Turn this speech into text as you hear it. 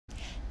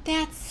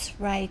That's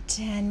right,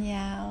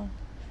 Danielle.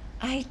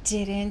 I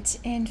didn't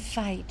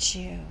invite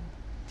you.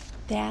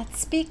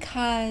 That's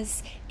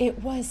because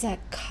it was a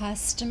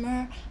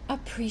customer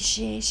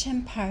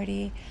appreciation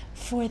party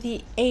for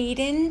the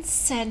Aiden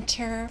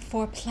Center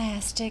for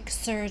Plastic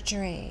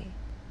Surgery.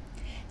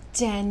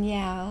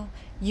 Danielle,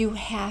 you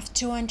have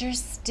to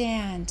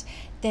understand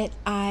that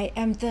I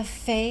am the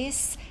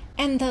face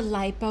and the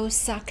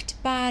liposucked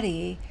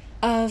body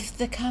of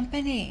the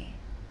company.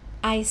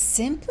 I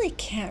simply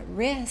can't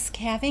risk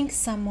having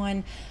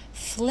someone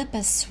flip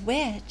a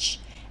switch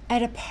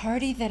at a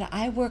party that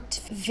I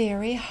worked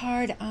very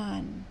hard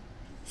on.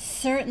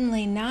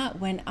 Certainly not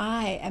when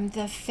I am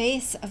the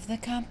face of the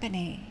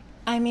company.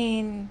 I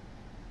mean,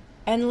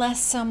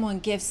 unless someone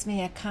gives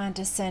me a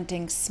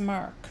condescending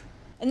smirk.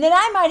 And then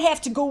I might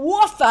have to go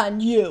off on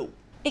you.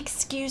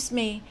 Excuse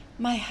me,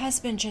 my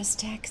husband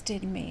just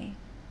texted me.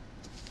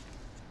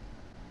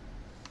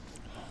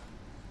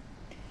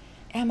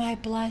 Am I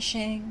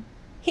blushing?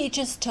 He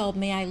just told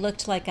me I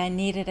looked like I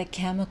needed a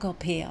chemical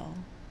peel.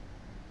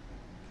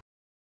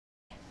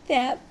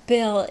 That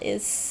bill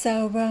is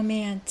so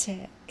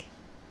romantic.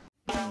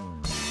 Hi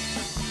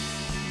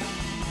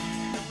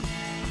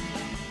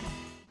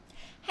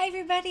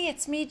everybody,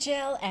 it's me,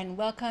 Jill, and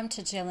welcome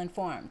to Jill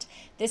Informed.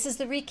 This is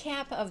the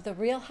recap of The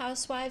Real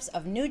Housewives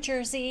of New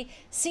Jersey,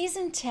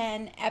 Season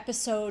 10,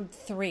 Episode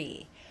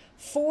 3,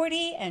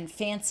 40 and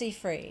Fancy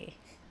Free.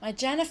 My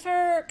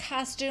Jennifer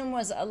costume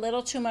was a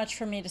little too much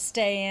for me to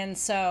stay in,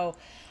 so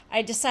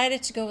I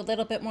decided to go a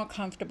little bit more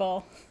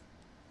comfortable.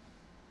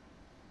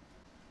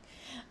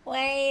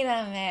 Wait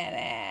a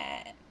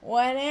minute.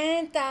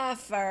 Wouldn't the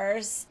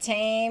first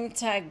team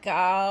to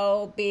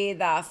go be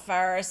the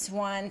first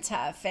one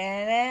to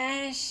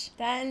finish?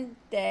 Then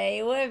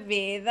they would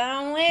be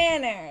the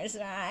winners,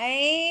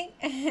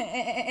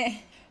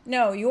 right?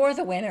 No, you're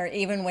the winner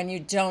even when you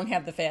don't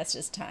have the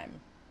fastest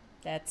time.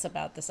 That's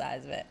about the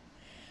size of it.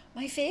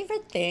 My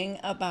favorite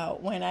thing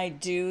about when I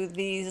do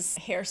these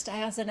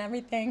hairstyles and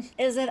everything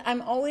is that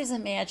I'm always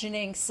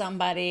imagining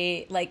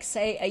somebody, like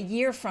say a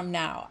year from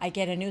now, I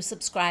get a new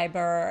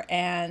subscriber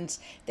and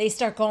they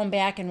start going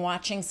back and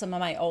watching some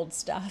of my old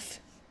stuff.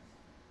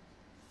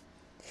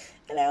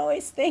 And I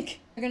always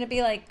think they're going to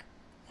be like,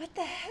 what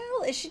the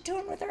hell is she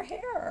doing with her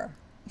hair?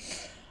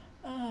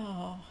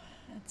 Oh,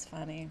 that's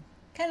funny.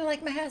 Kind of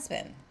like my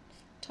husband.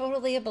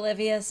 Totally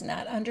oblivious,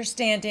 not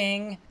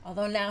understanding,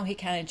 although now he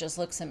kind of just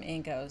looks at me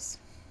and goes,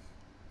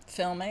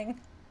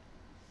 filming?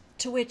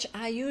 To which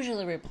I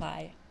usually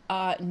reply,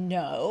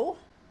 no.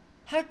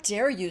 How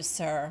dare you,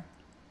 sir?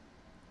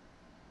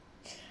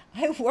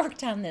 I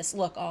worked on this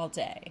look all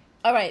day.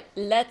 All right,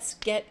 let's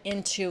get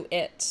into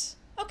it.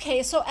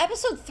 Okay, so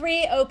episode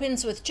 3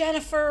 opens with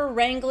Jennifer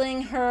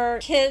wrangling her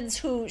kids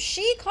who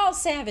she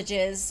calls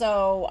savages,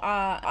 so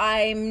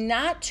I'm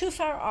not too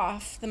far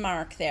off the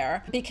mark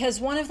there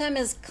because one of them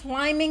is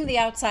climbing the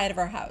outside of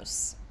her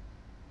house.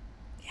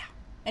 Yeah.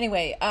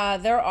 Anyway,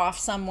 they're off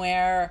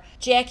somewhere.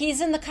 Jackie's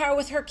in the car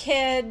with her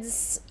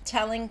kids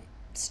telling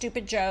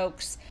stupid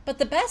jokes, but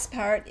the best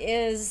part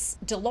is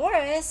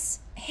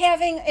Dolores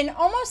having an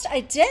almost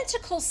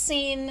identical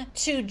scene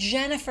to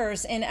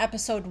Jennifer's in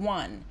episode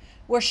 1.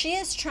 Where she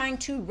is trying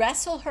to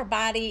wrestle her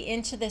body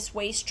into this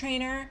waist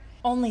trainer.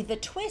 Only the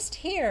twist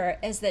here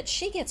is that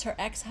she gets her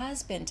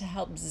ex-husband to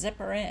help zip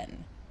her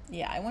in.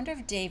 Yeah, I wonder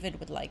if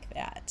David would like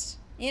that.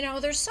 You know,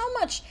 there's so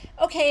much,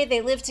 okay, they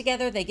live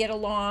together, they get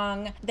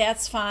along,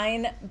 that's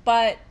fine,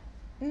 but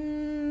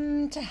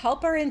to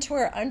help her into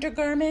her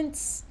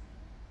undergarments,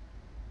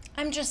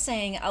 I'm just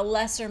saying a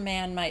lesser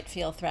man might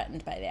feel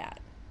threatened by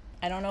that.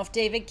 I don't know if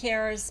David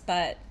cares,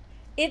 but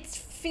it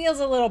feels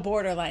a little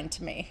borderline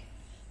to me.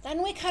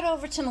 Then we cut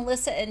over to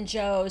Melissa and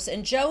Joe's,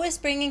 and Joe is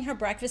bringing her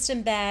breakfast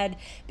in bed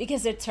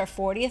because it's her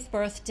 40th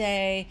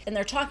birthday, and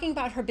they're talking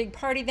about her big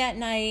party that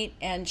night,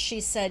 and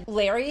she said,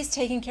 Larry's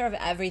taking care of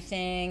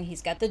everything.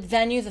 He's got the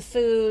venue, the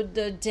food,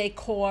 the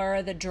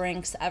decor, the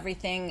drinks,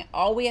 everything.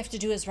 All we have to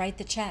do is write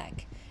the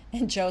check.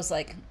 And Joe's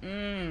like,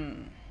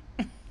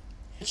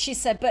 She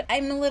said, but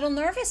I'm a little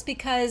nervous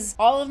because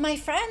all of my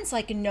friends,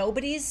 like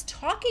nobody's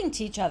talking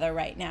to each other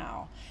right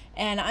now.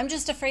 And I'm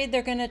just afraid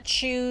they're going to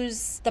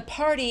choose the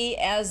party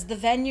as the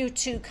venue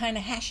to kind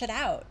of hash it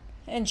out.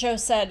 And Joe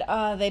said,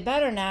 they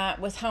better not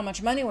with how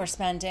much money we're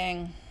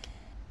spending.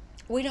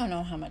 We don't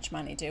know how much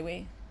money, do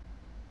we?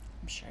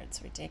 I'm sure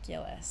it's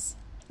ridiculous.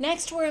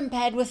 Next, we're in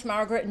bed with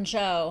Margaret and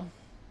Joe.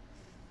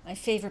 My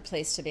favorite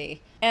place to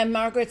be. And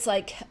Margaret's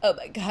like, oh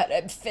my God,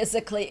 I'm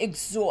physically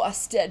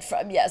exhausted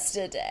from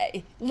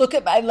yesterday. Look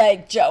at my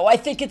leg, Joe. I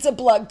think it's a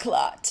blood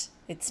clot.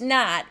 It's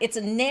not. It's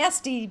a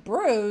nasty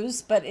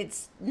bruise, but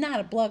it's not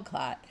a blood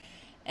clot.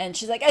 And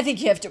she's like, I think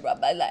you have to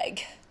rub my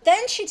leg.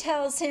 Then she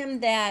tells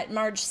him that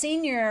Marge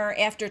Sr.,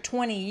 after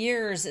 20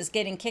 years, is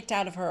getting kicked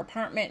out of her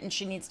apartment and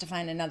she needs to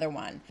find another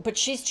one. But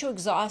she's too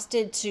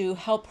exhausted to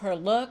help her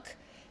look,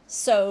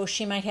 so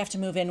she might have to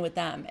move in with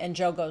them. And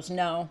Joe goes,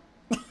 no.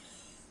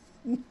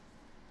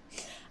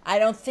 I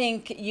don't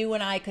think you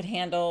and I could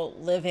handle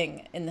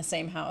living in the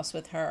same house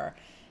with her.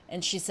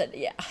 And she said,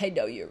 yeah, I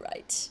know you're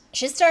right.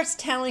 She starts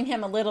telling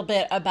him a little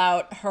bit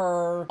about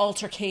her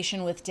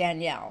altercation with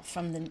Danielle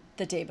from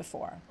the day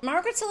before.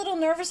 Margaret's a little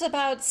nervous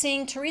about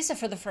seeing Teresa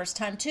for the first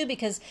time too,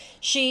 because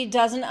she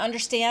doesn't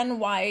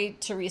understand why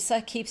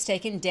Teresa keeps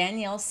taking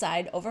Danielle's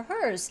side over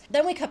hers.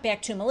 Then we cut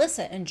back to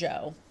Melissa and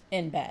Joe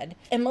in bed.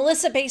 And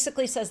Melissa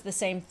basically says the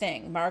same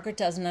thing. Margaret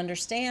doesn't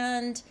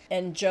understand.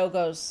 And Joe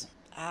goes,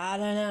 I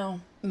don't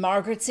know.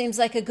 Margaret seems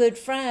like a good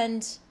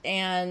friend,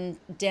 and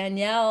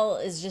Danielle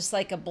is just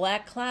like a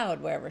black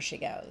cloud wherever she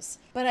goes.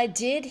 But I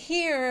did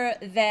hear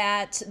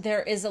that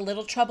there is a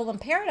little trouble in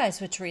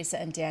paradise with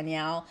Teresa and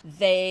Danielle.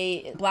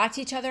 They blocked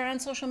each other on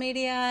social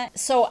media.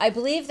 So I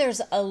believe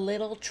there's a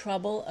little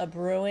trouble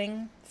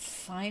brewing.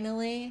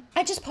 Finally.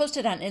 I just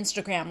posted on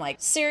Instagram, like,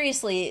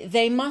 seriously,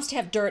 they must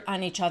have dirt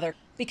on each other,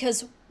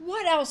 because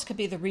what else could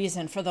be the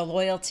reason for the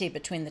loyalty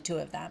between the two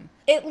of them?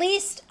 At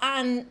least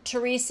on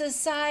Teresa's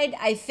side,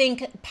 I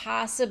think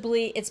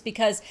possibly it's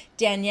because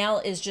Danielle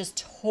is just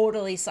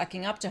totally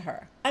sucking up to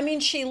her. I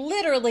mean, she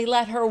literally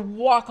let her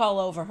walk all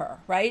over her,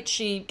 right?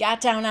 She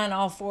got down on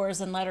all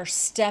fours and let her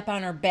step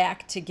on her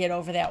back to get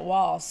over that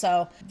wall.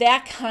 So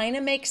that kind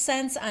of makes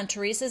sense on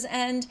Teresa's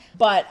end,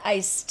 but I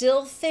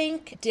still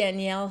think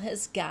Danielle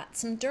has got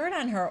some dirt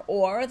on her,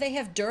 or they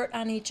have dirt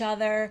on each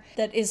other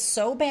that is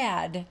so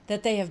bad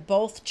that they have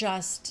both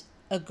just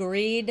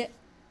agreed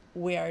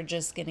we are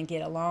just going to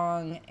get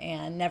along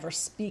and never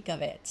speak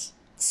of it.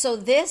 So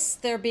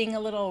there being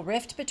a little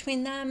rift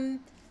between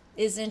them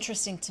is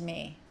interesting to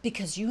me,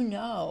 because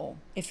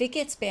if it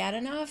gets bad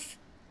enough,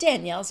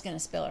 Danielle's going to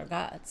spill her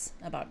guts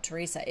about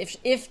Teresa.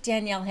 If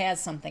Danielle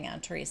has something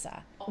on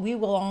Teresa, we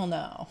will all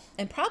know.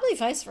 And probably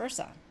vice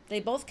versa. They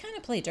both kind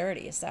of play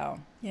dirty,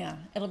 so yeah,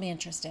 it'll be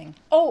interesting.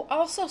 Oh,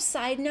 also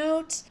side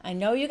note, I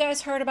know you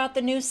guys heard about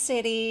the new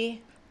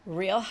city,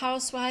 Real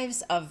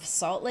Housewives of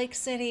Salt Lake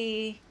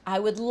City. I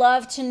would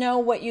love to know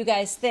what you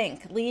guys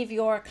think. Leave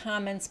your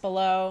comments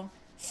below.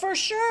 For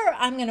sure,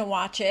 I'm going to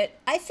watch it.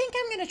 I think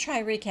I'm going to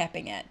try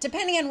recapping it.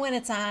 Depending on when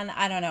it's on,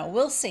 I don't know.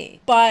 We'll see.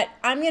 But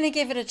I'm going to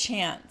give it a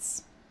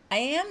chance. I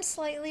am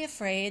slightly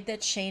afraid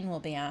that Shane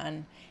will be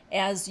on,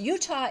 as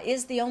Utah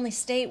is the only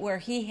state where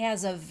he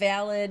has a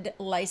valid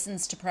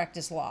license to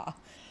practice law.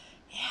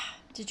 Yeah,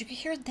 did you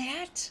hear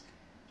that?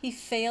 He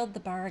failed the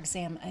bar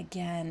exam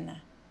again.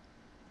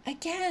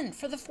 Again,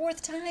 for the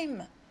 4th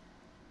time.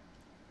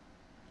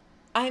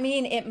 I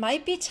mean, it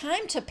might be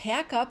time to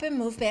pack up and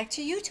move back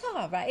to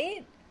Utah,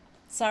 right?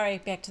 Sorry,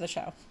 back to the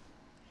show.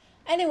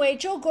 Anyway,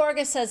 Joe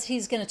Gorga says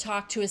he's going to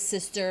talk to his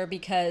sister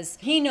because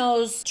he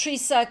knows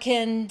Teresa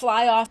can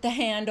fly off the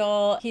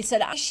handle. He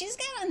said, she's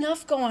got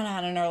enough going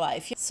on in her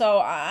life, so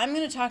I'm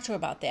going to talk to her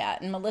about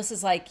that. And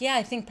Melissa's like, yeah,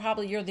 I think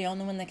probably you're the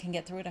only one that can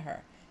get through to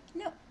her.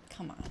 No,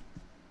 come on.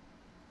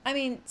 I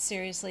mean,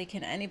 seriously,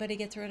 can anybody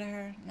get through to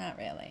her? Not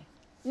really.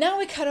 Now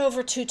we cut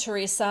over to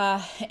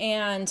Teresa,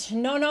 and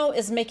Nono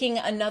is making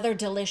another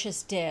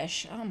delicious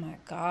dish. Oh my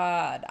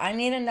God, I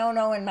need a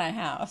Nono in my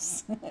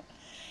house.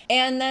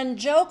 And then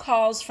Joe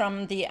calls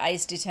from the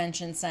ICE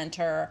detention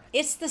center.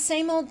 It's the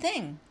same old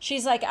thing.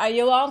 She's like, are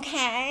you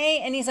okay?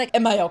 And he's like,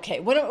 am I okay?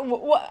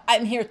 What?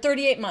 I'm here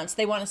 38 months.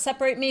 They want to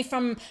separate me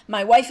from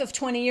my wife of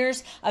 20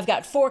 years. I've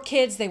got 4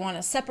 kids. They want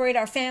to separate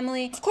our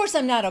family. Of course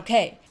I'm not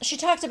okay. She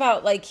talked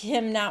about like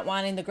him not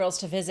wanting the girls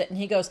to visit. And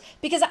he goes,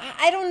 because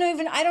I don't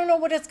know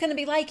what it's going to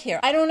be like here.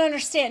 I don't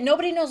understand.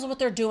 Nobody knows what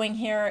they're doing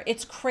here.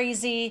 It's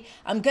crazy.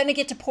 I'm going to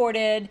get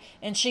deported.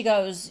 And she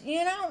goes,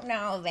 you don't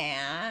know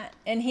that.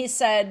 And he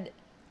said,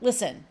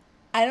 listen,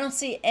 I don't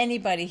see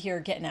anybody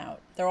here getting out.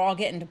 They're all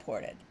getting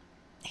deported.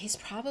 He's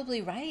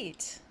probably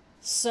right.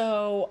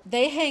 So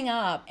they hang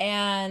up,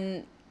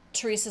 and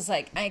Teresa's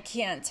like, I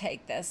can't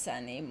take this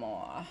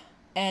anymore.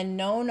 And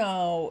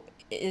Nono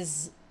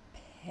is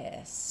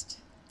pissed.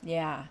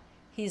 Yeah,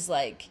 he's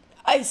like,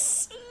 I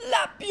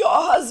slap your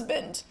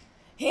husband.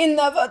 He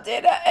never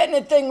did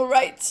anything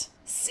right.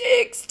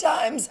 6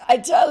 times I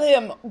tell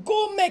him,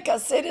 go make a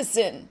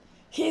citizen.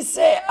 He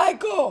say, I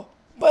go.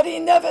 But he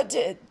never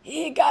did.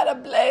 He gotta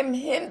blame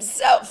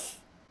himself.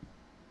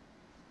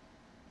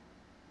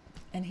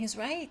 And he's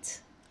right.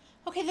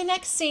 Okay, the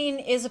next scene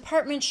is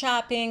apartment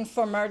shopping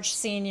for Marge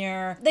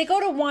Sr. They go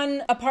to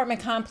one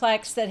apartment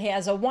complex that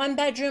has a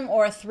 1-bedroom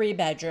or a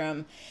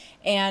 3-bedroom.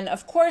 And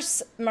of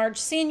course, Marge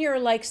Sr.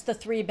 likes the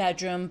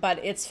 3-bedroom, but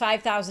it's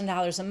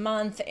 $5,000 a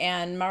month.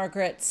 And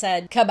Margaret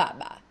said,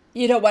 Kababa,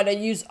 you don't want to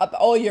use up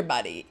all your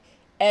money.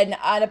 And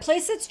on a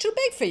place that's too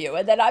big for you,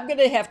 and that I'm going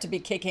to have to be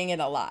kicking in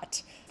a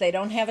lot. They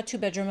don't have a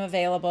 2-bedroom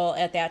available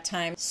at that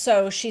time.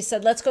 So she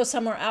said, let's go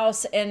somewhere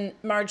else. And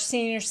Marge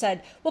Sr.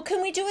 said, well,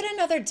 can we do it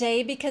another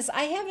day? Because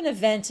I have an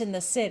event in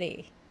the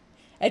city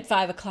at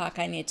 5 o'clock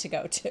I need to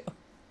go to.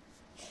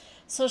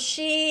 So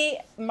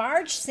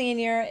Marge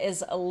Sr.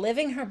 is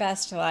living her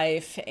best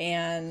life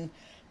and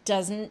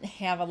doesn't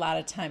have a lot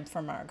of time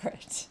for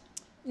Margaret.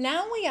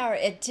 Now we are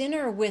at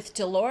dinner with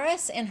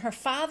Dolores and her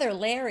father,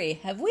 Larry.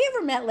 Have we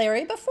ever met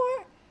Larry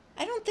before?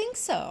 I don't think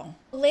so.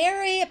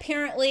 Larry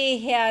apparently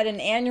had an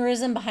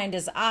aneurysm behind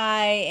his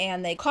eye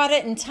and they caught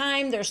it in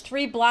time. There's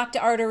 3 blocked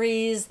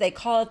arteries. They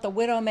call it the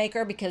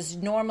Widowmaker because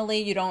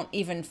normally you don't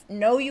even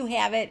know you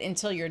have it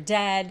until you're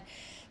dead.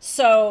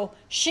 So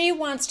she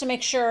wants to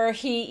make sure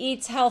he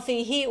eats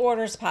healthy. He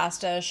orders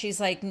pasta. She's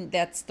like,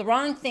 that's the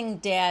wrong thing,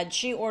 Dad.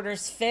 She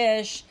orders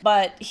fish,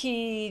 but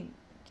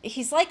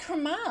he's like her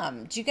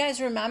mom. Do you guys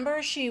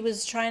remember? She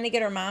was trying to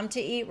get her mom to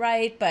eat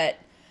right, but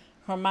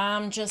her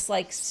mom just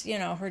likes, you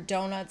know, her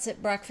donuts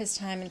at breakfast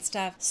time and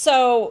stuff.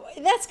 So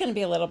that's going to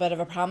be a little bit of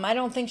a problem. I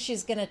don't think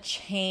she's going to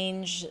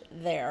change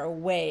their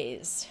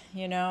ways,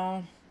 you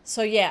know?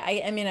 So yeah,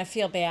 I mean, I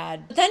feel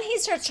bad. But then he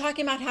starts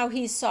talking about how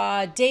he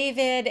saw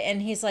David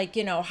and he's like,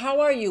 you know, how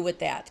are you with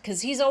that?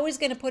 Because he's always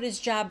going to put his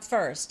job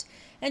first.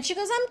 And she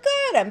goes, I'm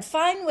good. I'm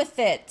fine with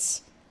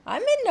it.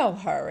 I'm in no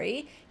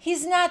hurry.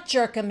 He's not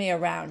jerking me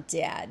around,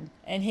 Dad.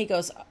 And he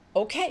goes,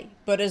 okay,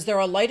 but is there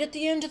a light at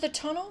the end of the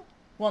tunnel?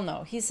 Well,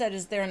 no, he said,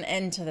 is there an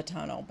end to the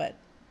tunnel? But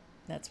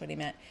that's what he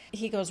meant.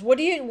 He goes, what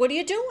are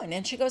you doing?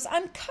 And she goes,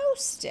 I'm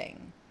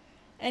coasting.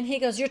 And he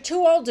goes, you're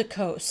too old to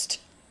coast.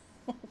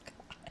 Oh,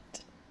 God.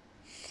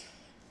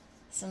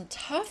 Some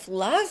tough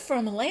love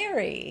from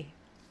Larry.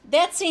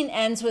 That scene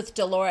ends with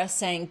Dolores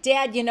saying,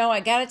 Dad, you know, I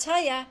got to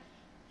tell you,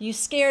 you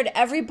scared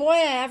every boy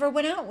I ever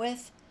went out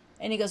with.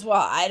 And he goes,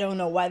 well, I don't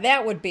know why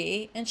that would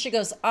be. And she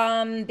goes,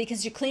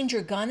 because you cleaned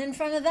your gun in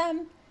front of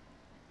them?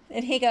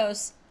 And he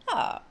goes,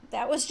 oh,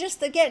 that was just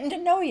the getting to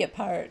know you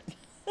part.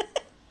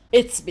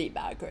 It's me,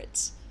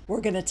 Margaret.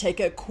 We're going to take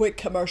a quick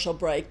commercial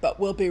break, but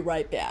we'll be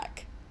right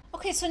back.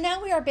 Okay, so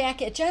now we are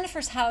back at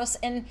Jennifer's house,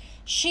 and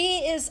she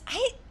is,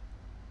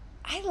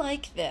 I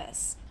like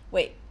this.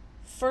 Wait,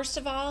 first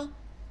of all,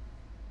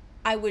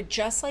 I would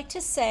just like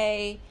to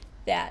say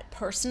that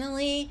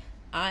personally,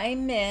 I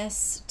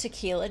miss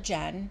Tequila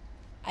Jen.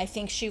 I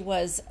think she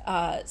was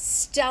a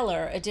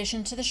stellar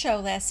addition to the show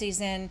last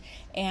season,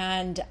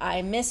 and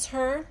I miss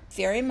her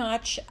very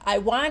much. I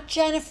want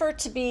Jennifer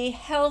to be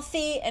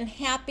healthy and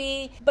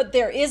happy, but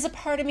there is a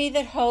part of me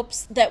that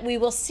hopes that we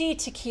will see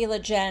Tequila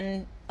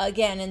Jen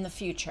again in the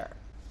future.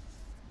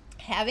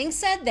 Having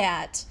said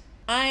that,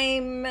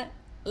 I'm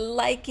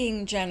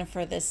liking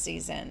Jennifer this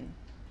season.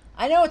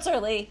 I know it's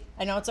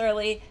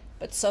early,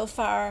 but so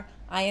far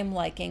I am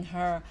liking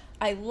her.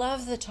 I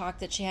love the talk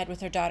that she had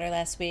with her daughter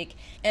last week.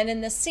 And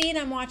in the scene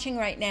I'm watching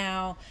right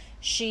now,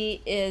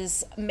 she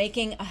is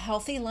making a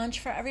healthy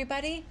lunch for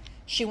everybody.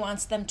 She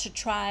wants them to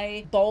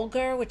try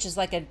bulgur, which is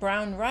like a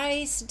brown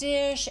rice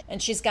dish. And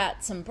she's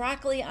got some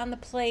broccoli on the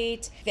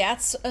plate.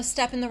 That's a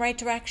step in the right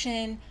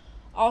direction.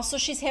 Also,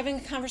 she's having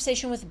a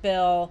conversation with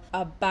Bill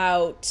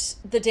about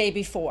the day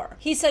before.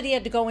 He said he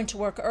had to go into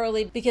work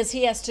early because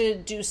he has to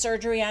do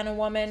surgery on a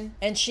woman.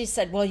 And she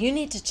said, well, you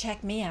need to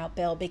check me out,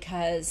 Bill,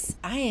 because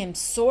I am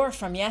sore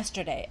from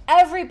yesterday.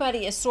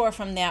 Everybody is sore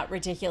from that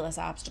ridiculous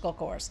obstacle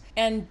course.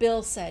 And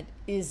Bill said,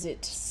 is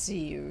it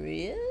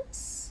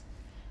serious?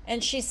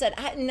 And she said,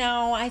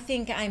 no, I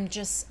think I'm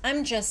just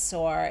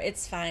sore.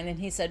 It's fine. And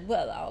he said,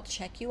 well, I'll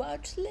check you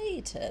out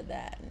later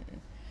then.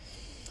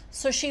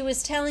 So she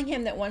was telling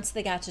him that once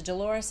they got to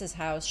Dolores's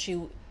house,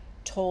 she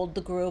told the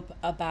group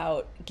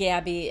about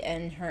Gabby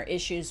and her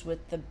issues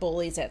with the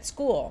bullies at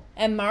school.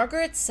 And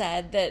Margaret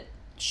said that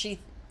she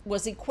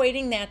was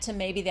equating that to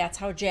maybe that's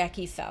how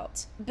Jackie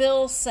felt.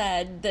 Bill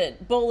said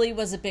that bully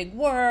was a big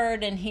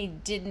word and he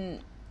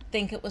didn't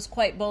think it was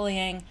quite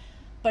bullying.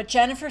 But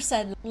Jennifer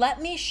said,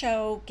 let me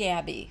show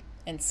Gabby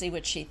and see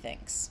what she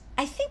thinks.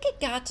 I think it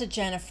got to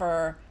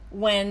Jennifer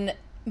when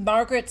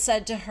Margaret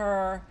said to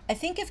her, I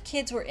think if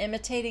kids were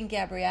imitating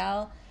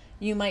Gabrielle,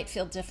 you might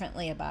feel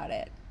differently about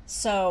it.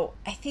 So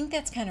I think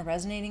that's kind of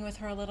resonating with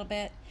her a little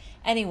bit.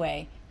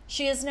 Anyway,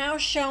 she is now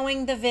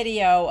showing the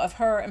video of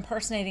her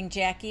impersonating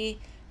Jackie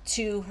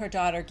to her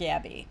daughter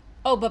Gabby.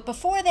 Oh, but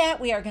before that,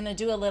 we are going to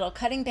do a little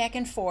cutting back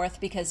and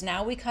forth because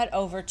now we cut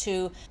over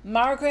to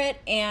Margaret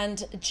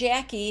and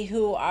Jackie,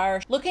 who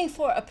are looking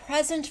for a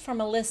present for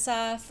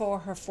Melissa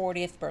for her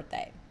 40th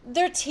birthday.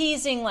 They're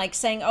teasing, like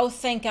saying, oh,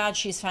 thank God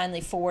she's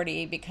finally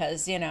 40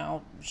 because, you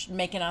know,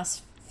 making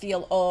us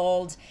feel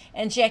old.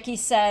 And Jackie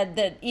said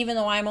that even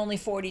though I'm only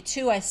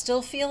 42, I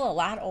still feel a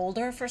lot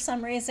older for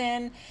some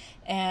reason.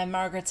 And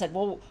Margaret said,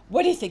 well,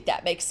 what do you think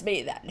that makes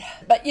me then?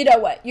 But you know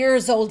what? You're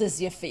as old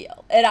as you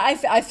feel. And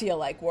I feel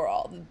like we're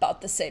all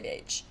about the same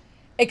age,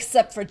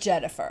 except for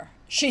Jennifer.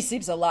 She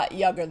seems a lot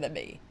younger than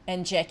me.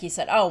 And Jackie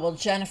said, oh, well,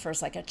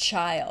 Jennifer's like a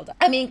child.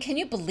 I mean, can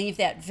you believe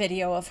that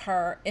video of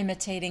her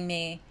imitating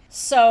me?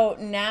 So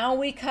now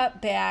we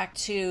cut back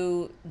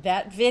to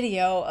that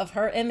video of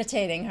her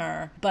imitating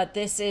her, but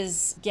this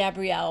is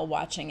Gabrielle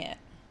watching it.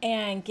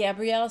 And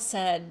Gabrielle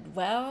said,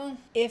 well,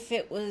 if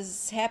it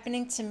was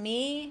happening to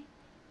me,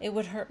 it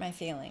would hurt my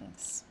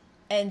feelings.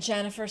 And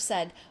Jennifer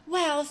said,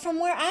 well, from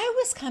where I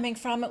was coming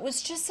from, it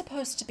was just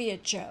supposed to be a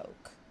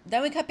joke.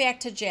 Then we cut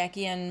back to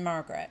Jackie and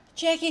Margaret.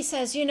 Jackie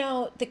says, you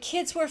know, the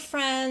kids were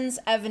friends.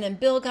 Evan and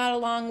Bill got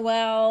along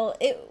well.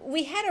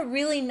 We had a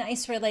really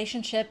nice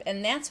relationship,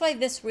 and that's why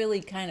this really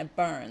kind of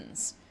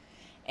burns.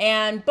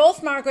 And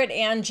both Margaret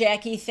and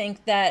Jackie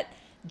think that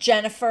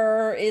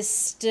Jennifer is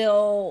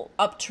still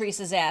up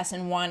Teresa's ass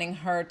and wanting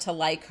her to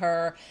like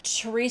her.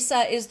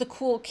 Teresa is the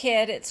cool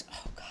kid.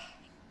 Oh God.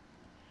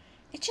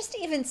 It just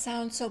even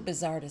sounds so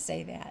bizarre to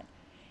say that.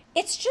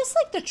 It's just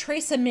like the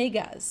Tres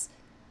Amigas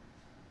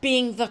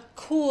being the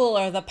cool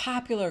or the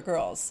popular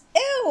girls.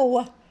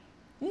 Ew.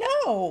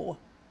 No.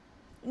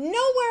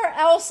 Nowhere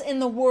else in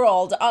the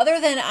world, other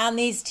than on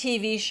these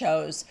TV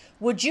shows,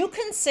 would you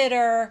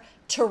consider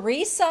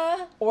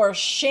Teresa or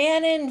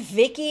Shannon,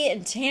 Vicky,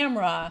 and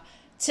Tamra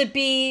to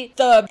be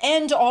the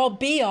end-all,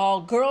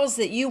 be-all girls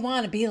that you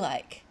want to be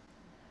like.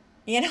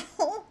 You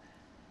know?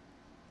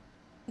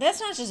 That's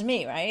not just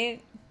me,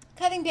 right?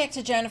 Cutting back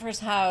to Jennifer's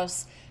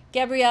house,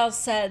 Gabrielle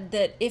said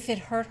that if it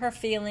hurt her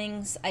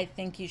feelings, I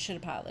think you should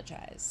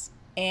apologize.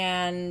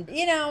 And,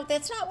 you know,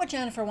 that's not what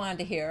Jennifer wanted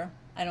to hear,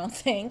 I don't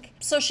think.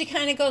 So she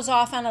kind of goes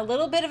off on a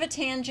little bit of a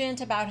tangent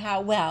about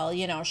how, well,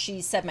 you know, she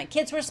said my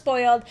kids were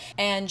spoiled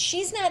and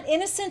she's not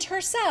innocent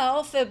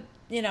herself,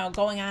 you know,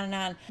 going on and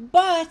on.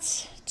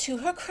 But to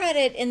her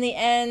credit, in the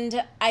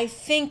end, I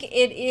think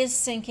it is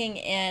sinking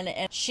in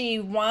and she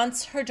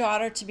wants her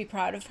daughter to be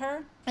proud of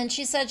her. And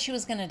she said she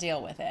was going to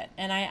deal with it.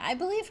 And I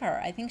believe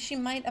her. I think she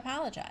might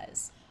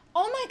apologize.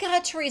 Oh my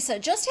God, Teresa,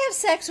 just have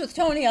sex with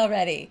Tony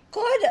already.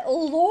 Good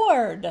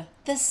Lord.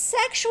 The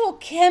sexual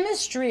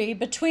chemistry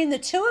between the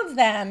two of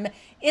them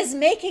is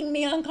making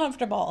me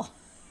uncomfortable.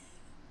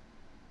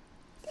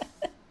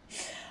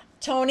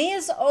 Tony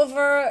is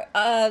over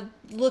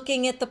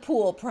looking at the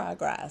pool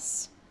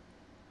progress.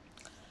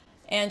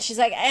 And she's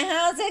like,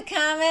 how's it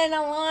coming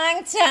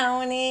along,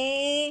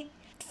 Tony?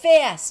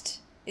 Fast.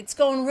 It's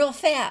going real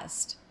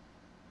fast.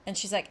 And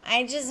she's like,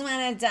 I just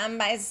want it done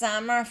by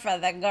summer for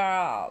the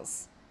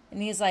girls.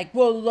 And he's like,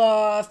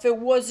 well, if it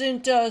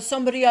wasn't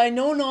somebody I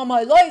known all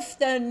my life,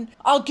 then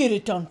I'll get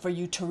it done for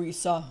you,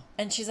 Teresa.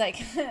 And she's like,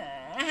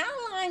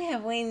 how long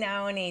have we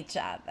known each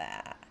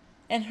other?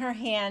 And her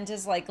hand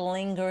is like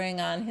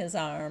lingering on his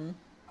arm.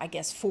 I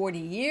guess 40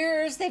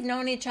 years they've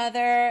known each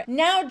other.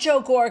 Now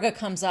Joe Gorga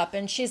comes up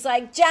and she's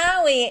like,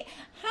 Joey,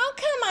 how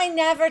come I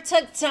never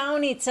took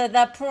Tony to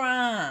the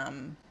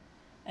prom?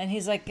 And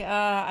he's like,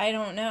 I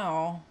don't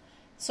know.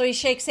 So he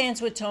shakes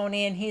hands with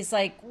Tony and he's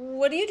like,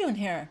 what are you doing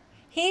here?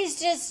 He's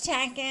just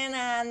checking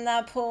on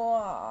the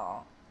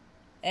pool.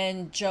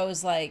 And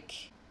Joe's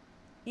like,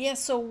 yeah,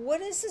 so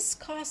what is this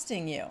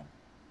costing you?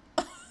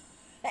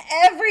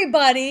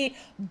 Everybody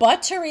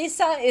but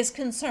Teresa is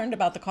concerned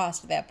about the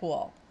cost of that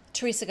pool.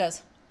 Teresa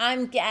goes,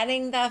 I'm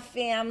getting the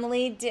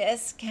family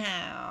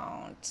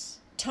discount.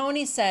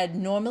 Tony said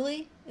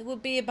normally it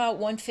would be about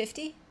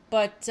 $150,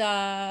 but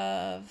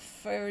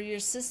for your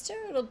sister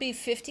it'll be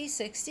 $50,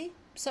 $60.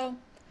 So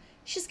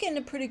she's getting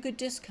a pretty good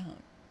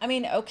discount. I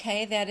mean,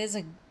 okay, that is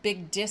a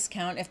big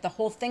discount. If the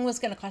whole thing was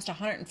going to cost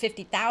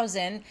 $150,000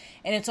 and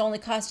it's only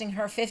costing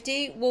her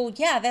 $50, well,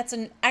 yeah, that's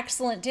an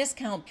excellent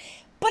discount.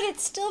 But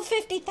it's still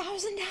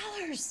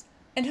 $50,000.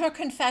 In her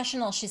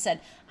confessional, she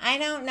said, I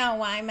don't know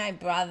why my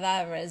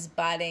brother is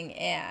butting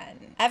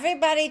in.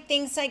 Everybody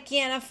thinks I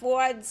can't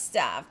afford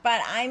stuff,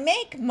 but I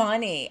make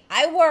money.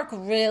 I work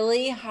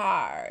really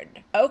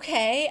hard.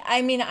 Okay,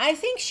 I mean, I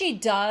think she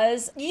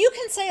does. You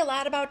can say a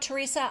lot about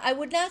Teresa. I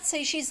would not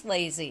say she's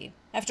lazy.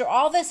 After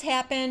all this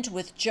happened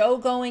with Joe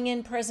going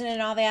in prison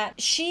and all that,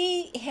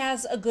 she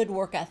has a good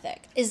work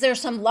ethic. Is there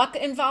some luck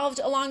involved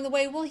along the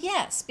way? Well,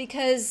 yes,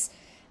 because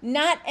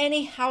not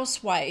any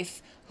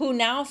housewife who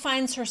now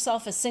finds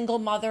herself a single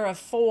mother of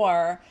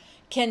 4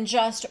 can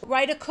just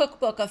write a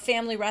cookbook of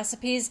family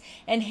recipes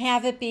and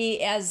have it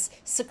be as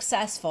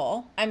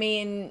successful. I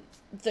mean,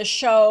 the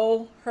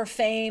show, her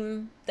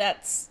fame,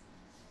 that's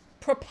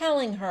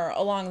propelling her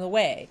along the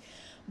way.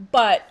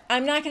 But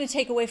I'm not going to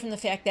take away from the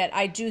fact that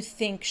I do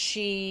think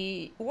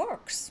she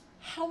works.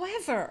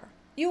 However,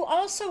 you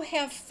also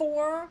have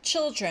 4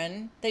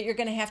 children that you're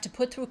going to have to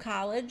put through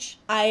college.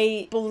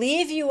 I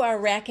believe you are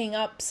racking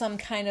up some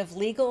kind of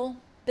legal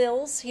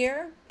bills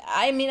here.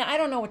 I mean, I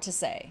don't know what to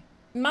say.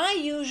 My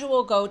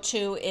usual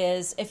go-to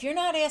is, if you're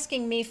not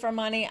asking me for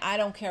money, I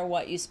don't care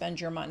what you spend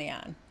your money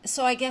on.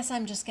 So I guess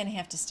I'm just going to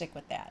have to stick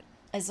with that.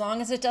 As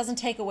long as it doesn't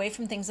take away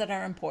from things that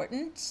are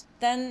important,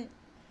 then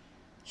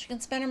she can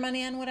spend her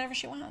money on whatever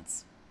she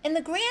wants. In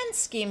the grand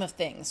scheme of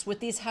things with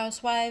these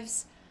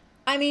housewives,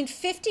 I mean,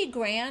 50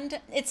 grand,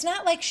 it's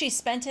not like she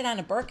spent it on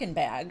a Birkin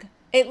bag.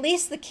 At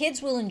least the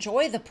kids will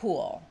enjoy the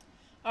pool.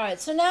 All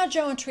right, so now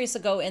Joe and Teresa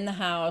go in the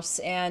house,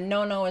 and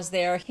No is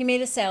there. He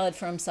made a salad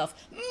for himself.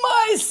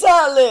 My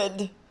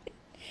salad!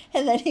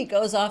 And then he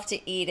goes off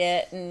to eat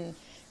it, and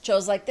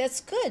Joe's like,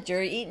 that's good.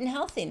 You're eating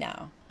healthy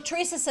now.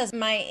 Teresa says,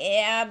 my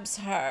abs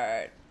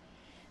hurt.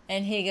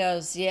 And he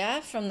goes,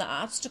 yeah, from the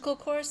obstacle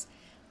course?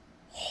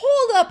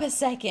 Hold up a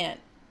second.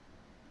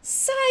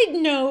 Side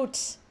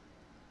note,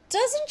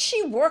 doesn't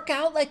she work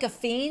out like a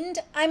fiend?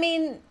 I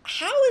mean,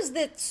 how is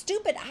that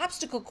stupid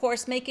obstacle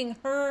course making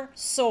her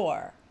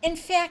sore? In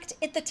fact,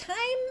 at the time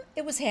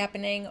it was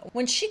happening,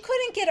 when she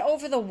couldn't get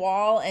over the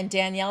wall and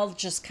Danielle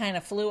just kind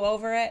of flew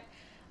over it,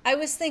 I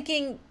was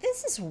thinking,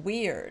 this is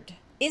weird.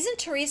 Isn't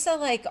Teresa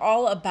like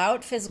all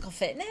about physical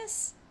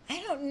fitness?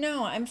 I don't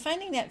know. I'm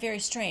finding that very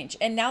strange.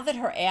 And now that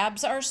her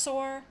abs are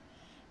sore,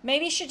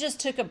 maybe she just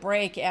took a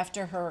break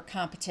after her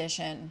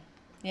competition,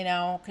 you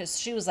know, because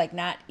she was like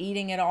not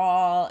eating at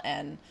all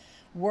and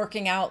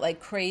working out like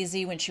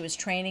crazy when she was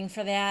training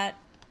for that.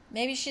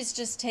 Maybe she's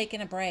just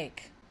taking a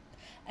break.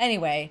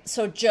 Anyway,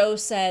 so Joe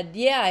said,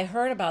 yeah, I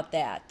heard about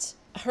that.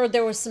 I heard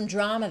there was some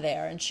drama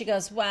there. And she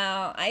goes,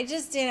 well, I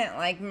just didn't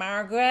like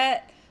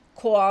Margaret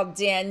called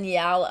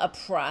Danielle a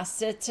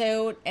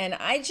prostitute. And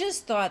I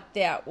just thought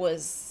that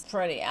was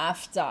pretty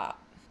effed up.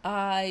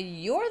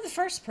 You're the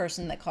first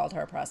person that called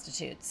her a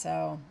prostitute.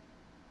 So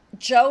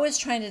Joe is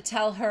trying to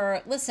tell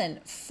her, listen,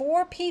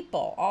 4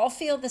 people all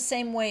feel the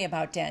same way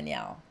about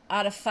Danielle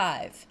out of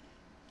 5.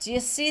 Do you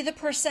see the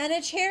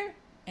percentage here?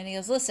 And he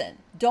goes, listen,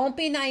 don't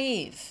be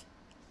naive.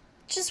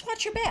 Just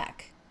watch your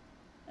back.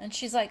 And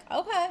she's like,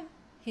 okay.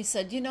 He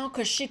said, you know,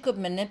 because she could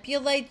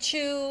manipulate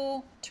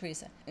you.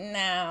 Teresa,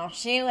 no,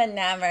 she would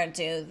never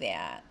do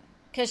that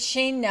because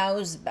she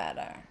knows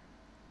better.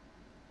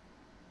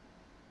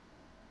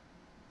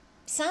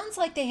 Sounds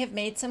like they have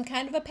made some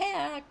kind of a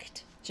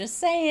pact. Just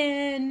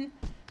saying.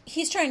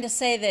 He's trying to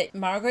say that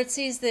Margaret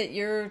sees that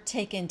you're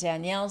taking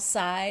Danielle's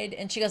side.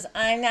 And she goes,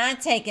 I'm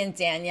not taking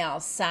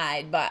Danielle's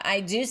side, but I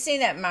do see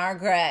that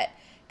Margaret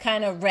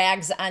kind of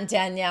rags on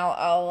Danielle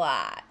a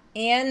lot.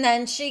 And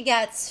then she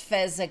gets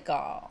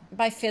physical.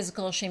 By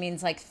physical, she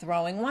means like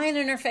throwing wine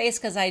in her face,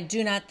 because I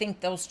do not think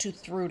those two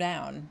threw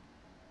down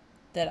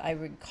that I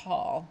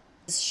recall.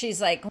 She's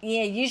like,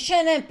 yeah, you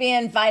shouldn't be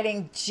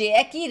inviting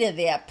Jackie to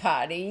that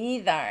party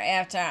either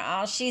after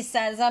all she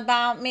says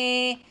about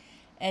me.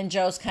 And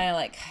Joe's kind of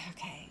like,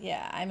 okay,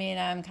 yeah, I mean,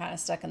 I'm kind of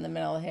stuck in the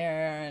middle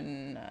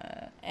here.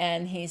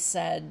 And he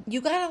said,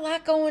 you got a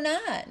lot going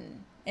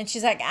on. And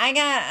she's like, I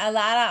got a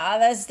lot of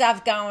other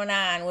stuff going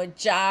on with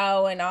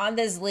Joe and all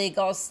this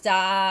legal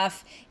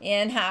stuff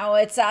and how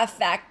it's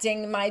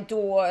affecting my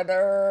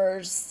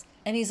daughters.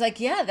 And he's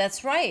like, yeah,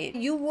 that's right.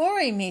 You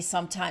worry me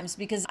sometimes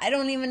because I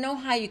don't even know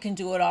how you can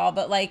do it all,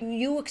 but like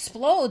you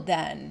explode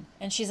then.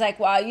 And she's like,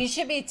 well, you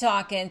should be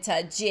talking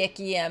to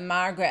Jackie and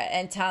Margaret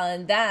and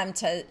telling them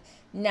to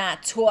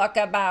not talk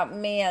about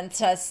me and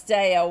to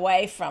stay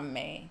away from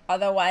me.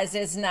 Otherwise,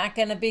 it's not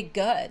going to be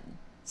good.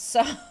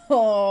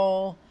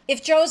 So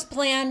if Joe's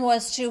plan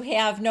was to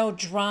have no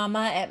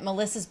drama at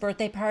Melissa's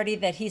birthday party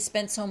that he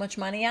spent so much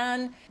money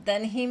on,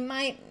 then he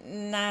might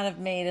not have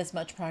made as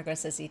much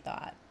progress as he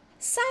thought.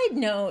 Side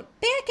note,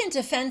 back in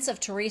defense of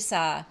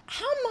Teresa,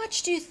 how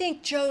much do you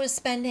think Joe is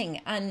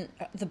spending on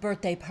the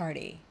birthday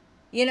party?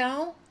 You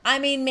know? I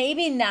mean,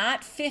 maybe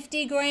not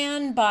 50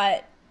 grand,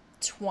 but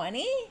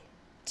 20?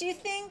 Do you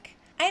think?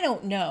 I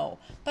don't know.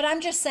 But I'm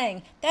just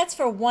saying, that's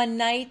for one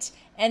night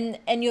and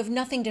you have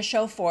nothing to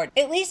show for it.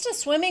 At least a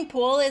swimming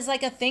pool is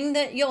like a thing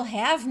that you'll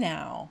have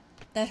now,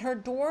 that her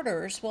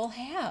daughters will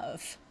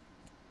have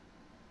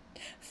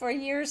for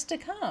years to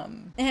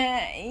come.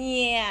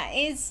 Yeah,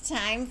 it's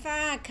time for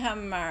a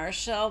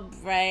commercial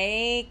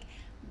break,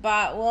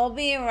 but we'll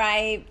be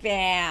right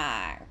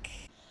back.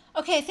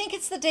 Okay, I think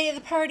it's the day of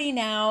the party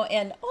now,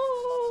 and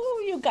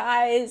oh, you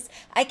guys,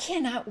 I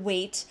cannot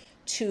wait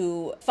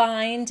to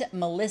find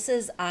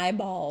Melissa's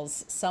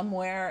eyeballs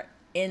somewhere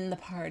in the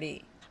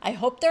party. I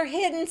hope they're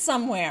hidden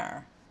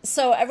somewhere.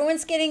 So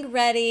everyone's getting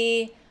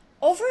ready.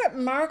 Over at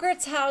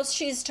Margaret's house,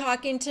 she's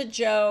talking to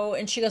Joe,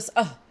 and she goes,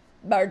 oh,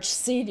 Marge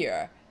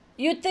Sr.,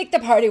 you'd think the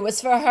party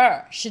was for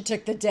her. She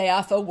took the day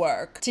off of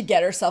work to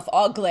get herself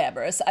all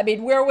glamorous. I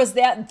mean, where was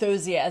that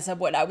enthusiasm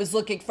when I was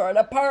looking for an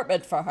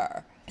apartment for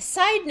her?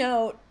 Side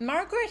note,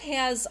 Margaret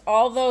has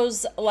all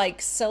those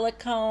like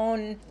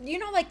silicone, you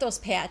know, like those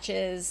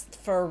patches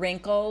for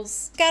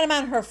wrinkles. Got them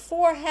on her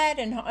forehead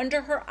and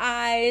under her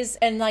eyes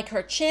and like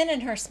her chin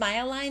and her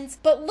smile lines.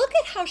 But look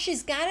at how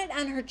she's got it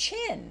on her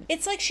chin.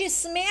 It's like she's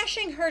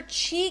smashing her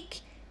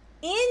cheek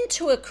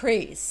into a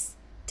crease.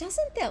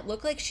 Doesn't that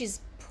look like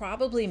she's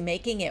probably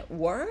making it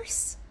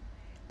worse?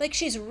 Like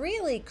she's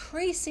really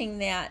creasing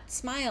that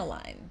smile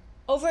line.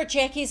 Over at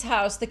Jackie's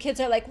house, the kids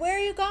are like, where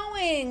are you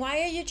going? Why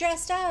are you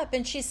dressed up?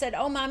 And she said,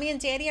 oh, Mommy and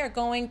Daddy are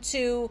going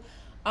to,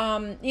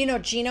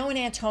 Gino and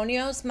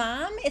Antonio's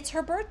mom. It's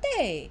her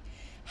birthday.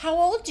 How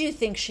old do you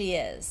think she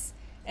is?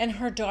 And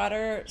her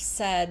daughter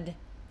said,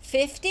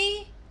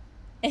 50?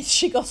 And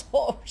she goes,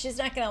 oh, she's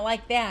not going to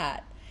like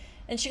that.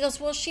 And she goes,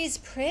 well, she's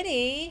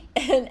pretty.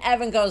 And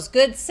Evan goes,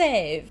 good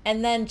save.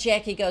 And then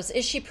Jackie goes,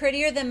 is she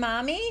prettier than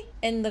Mommy?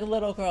 And the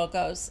little girl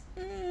goes,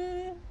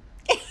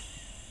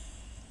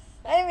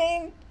 I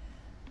mean,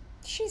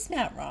 she's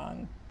not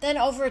wrong. Then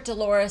over at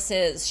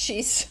Dolores's,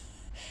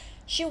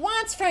 she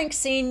wants Frank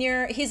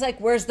Sr. He's like,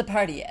 where's the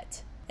party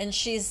at? And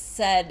she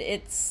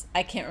said,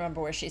 I can't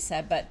remember where she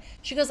said, but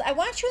she goes, I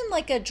want you in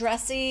like a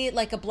dressy,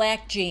 like a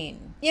black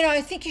jean. You know,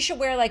 I think you should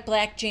wear like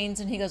black jeans.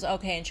 And he goes,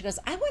 okay. And she goes,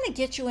 I want to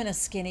get you in a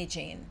skinny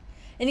jean.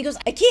 And he goes,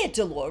 I can't,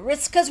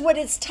 Dolores, because when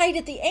it's tight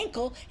at the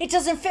ankle, it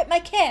doesn't fit my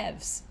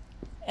calves.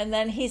 And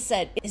then he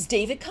said, is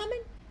David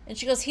coming? And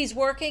she goes, he's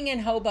working in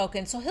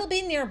Hoboken, so he'll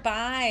be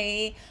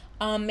nearby.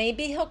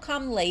 Maybe he'll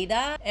come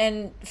later.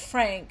 And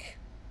Frank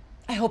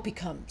I hope he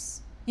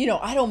comes. You know,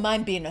 I don't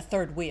mind being a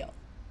third wheel.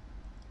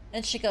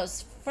 And she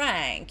goes,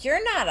 Frank,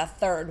 you're not a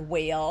third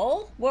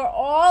wheel. We're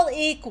all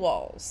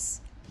equals.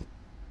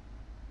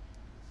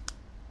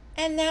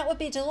 And that would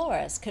be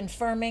Dolores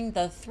confirming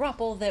the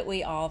throuple that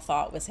we all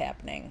thought was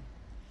happening.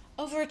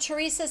 Over at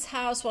Teresa's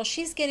house, while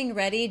she's getting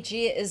ready,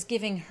 Gia is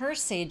giving her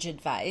sage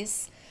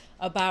advice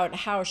about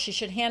how she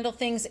should handle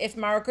things if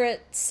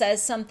Margaret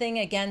says something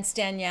against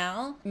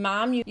Danielle.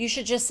 Mom, you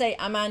should just say,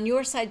 I'm on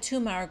your side too,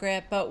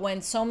 Margaret, but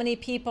when so many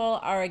people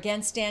are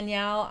against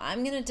Danielle,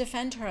 I'm going to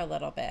defend her a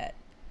little bit.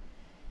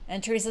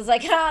 And Teresa's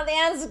like, oh,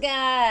 that's good.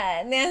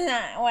 That's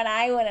not what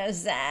I would have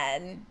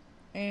said.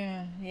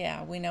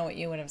 Yeah, we know what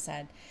you would have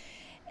said.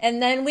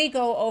 And then we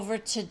go over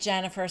to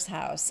Jennifer's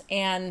house.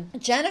 And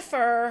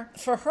Jennifer,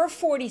 for her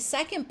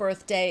 42nd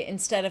birthday,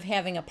 instead of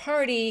having a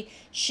party,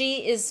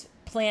 she is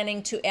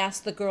planning to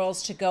ask the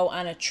girls to go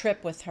on a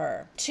trip with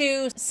her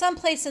to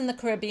someplace in the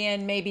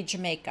Caribbean, maybe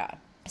Jamaica.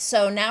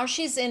 So now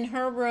she's in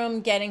her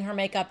room getting her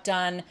makeup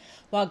done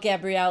while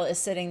Gabrielle is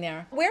sitting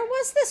there. Where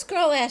was this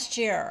girl last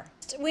year?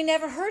 We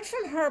never heard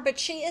from her, but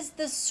she is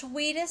the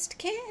sweetest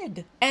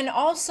kid. And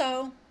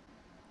also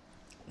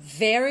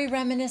very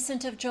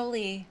reminiscent of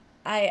Jolie.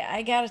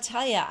 I gotta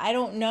tell you, I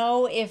don't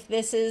know if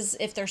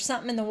there's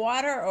something in the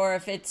water or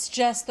if it's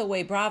just the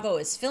way Bravo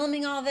is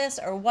filming all this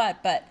or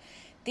what, but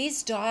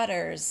these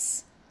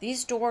daughters,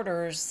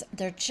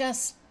 they're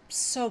just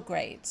so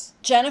great.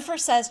 Jennifer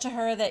says to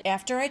her that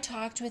after I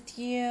talked with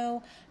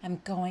you,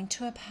 I'm going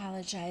to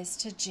apologize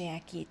to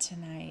Jackie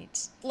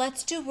tonight.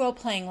 Let's do role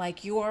playing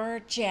like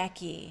you're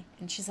Jackie.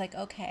 And she's like,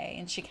 okay.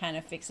 And she kind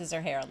of fixes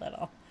her hair a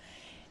little.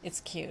 It's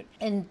cute.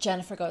 And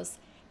Jennifer goes,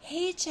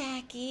 hey,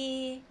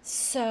 Jackie.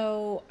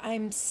 So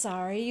I'm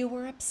sorry you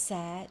were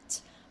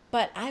upset,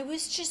 but I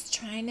was just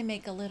trying to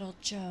make a little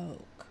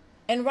joke.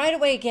 And right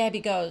away, Gabby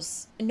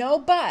goes, no,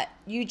 but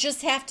you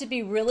just have to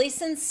be really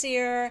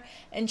sincere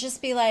and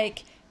just be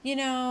like, you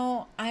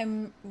know,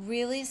 I'm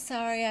really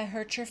sorry I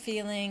hurt your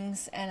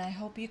feelings and I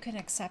hope you can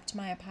accept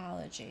my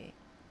apology.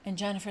 And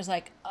Jennifer's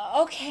like,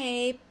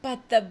 okay,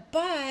 but the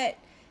but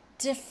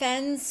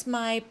defends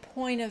my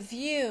point of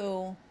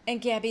view. And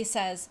Gabby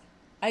says,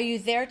 are you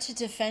there to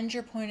defend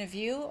your point of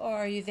view or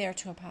are you there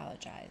to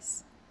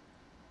apologize?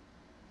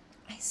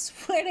 I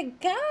swear to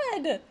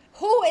God,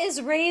 who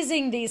is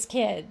raising these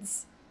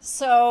kids?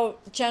 So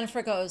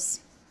Jennifer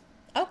goes,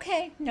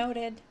 okay,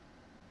 noted.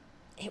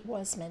 It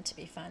was meant to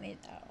be funny,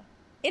 though.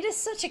 It is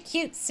such a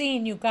cute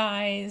scene, you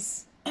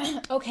guys.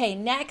 Okay,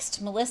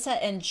 next,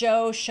 Melissa and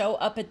Joe show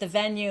up at the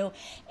venue.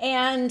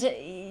 And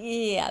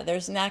yeah,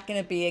 there's not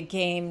going to be a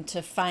game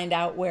to find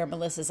out where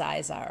Melissa's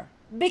eyes are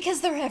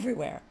because they're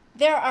everywhere.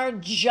 There are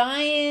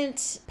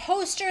giant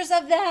posters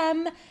of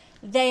them.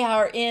 They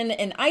are in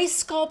an ice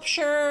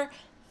sculpture.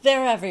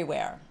 They're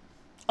everywhere,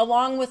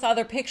 along with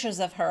other pictures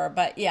of her.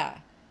 But yeah,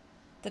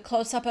 the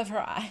close-up of her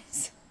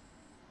eyes.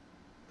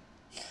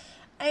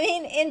 I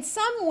mean, in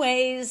some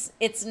ways,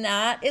 it's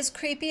not as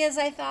creepy as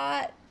I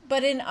thought.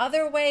 But in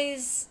other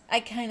ways, I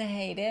kind of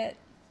hate it.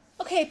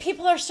 Okay,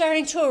 people are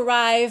starting to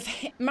arrive.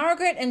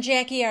 Margaret and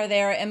Jackie are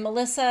there, and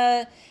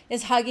Melissa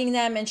is hugging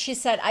them. And she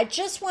said, I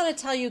just want to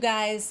tell you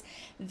guys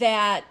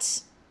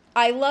that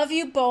I love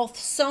you both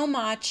so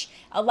much.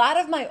 A lot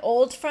of my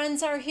old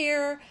friends are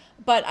here,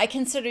 but I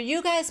consider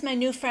you guys my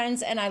new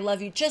friends, and I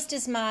love you just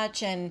as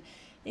much. And,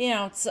 you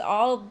know, it's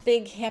all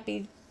big,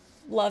 happy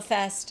love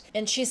fest.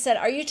 And she said,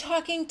 are you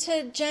talking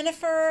to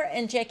Jennifer?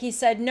 And Jackie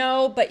said,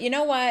 no, but you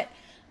know what?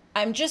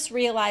 I'm just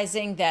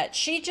realizing that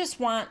she just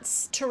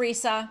wants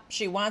Teresa.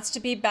 She wants to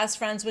be best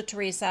friends with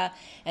Teresa,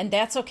 and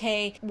that's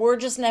okay. We're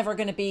just never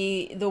going to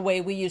be the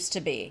way we used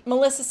to be.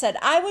 Melissa said,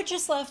 I would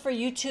just love for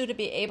you two to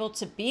be able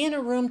to be in a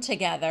room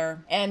together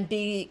and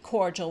be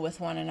cordial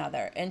with one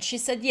another. And she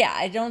said, yeah,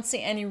 I don't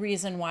see any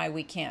reason why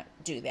we can't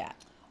do that.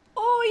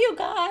 Oh, you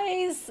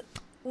guys,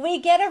 we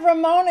get a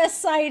Ramona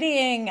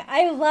sighting.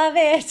 I love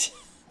it.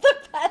 The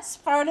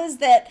best part is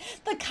that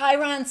the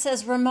Chiron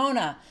says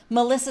Ramona,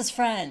 Melissa's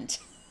friend.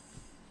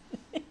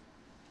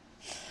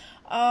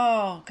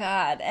 Oh,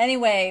 God.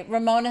 Anyway,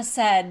 Ramona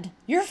said,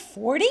 you're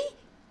 40?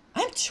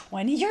 I'm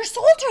 20 years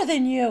older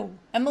than you.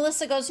 And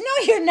Melissa goes,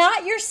 no, you're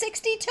not. You're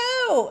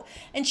 62.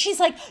 And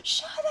she's like,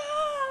 shut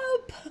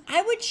up.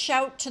 I would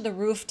shout to the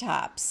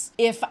rooftops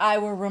if I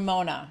were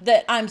Ramona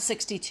that I'm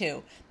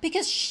 62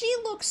 because she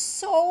looks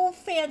so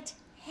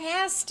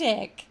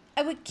fantastic.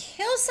 I would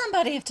kill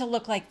somebody to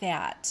look like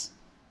that.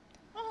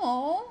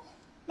 Oh.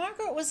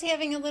 Margaret was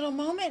having a little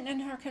moment in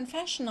her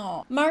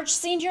confessional. Marge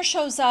Sr.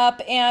 shows up,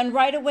 and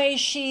right away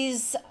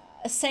she's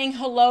saying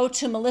hello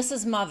to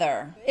Melissa's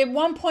mother. At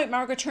one point,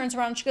 Margaret turns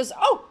around and she goes,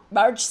 oh,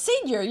 Marge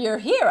Sr., you're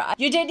here.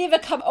 You didn't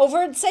even come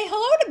over and say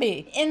hello to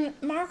me. In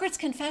Margaret's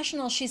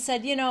confessional, she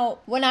said, you know,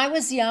 when I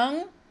was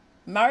young,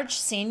 Marge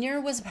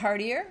Sr. was a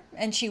partier,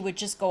 and she would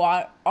just go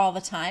out all the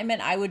time,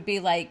 and I would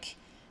be like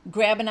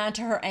grabbing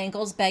onto her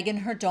ankles, begging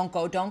her, don't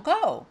go, don't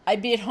go.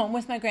 I'd be at home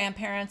with my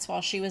grandparents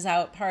while she was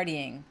out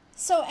partying.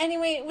 So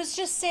anyway, it was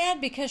just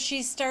sad because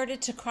she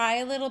started to cry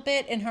a little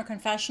bit in her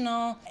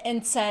confessional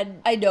and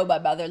said, I know my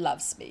mother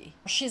loves me.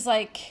 She's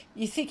like,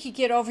 you think you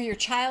get over your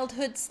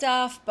childhood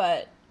stuff,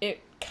 but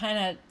it kind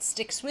of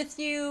sticks with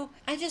you.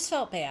 I just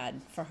felt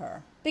bad for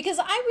her. Because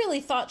I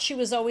really thought she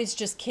was always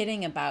just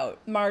kidding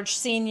about Marge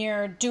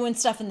Sr. doing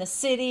stuff in the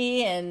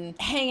city and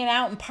hanging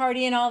out and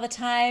partying all the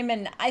time.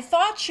 And I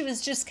thought she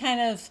was just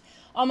kind of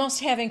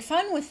almost having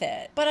fun with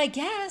it. But I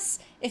guess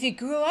if you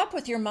grew up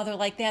with your mother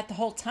like that the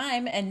whole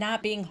time and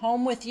not being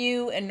home with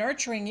you and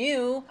nurturing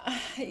you,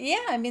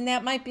 yeah, I mean,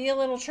 that might be a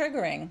little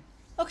triggering.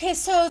 Okay,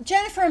 so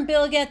Jennifer and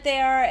Bill get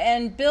there,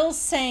 and Bill's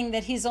saying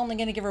that he's only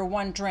going to give her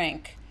one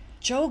drink.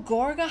 Joe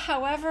Gorga,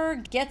 however,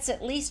 gets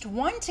at least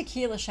one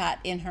tequila shot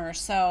in her,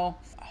 so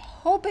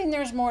hoping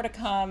there's more to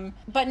come.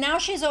 But now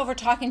she's over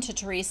talking to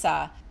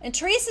Teresa. And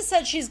Teresa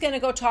said she's going to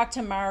go talk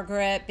to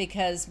Margaret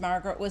because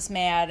Margaret was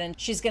mad, and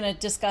she's going to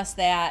discuss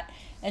that.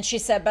 And she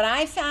said, but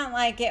I felt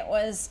like it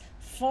was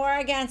 4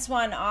 against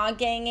 1, all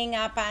ganging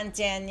up on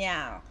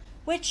Danielle.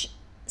 Which,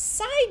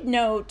 side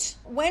note,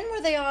 when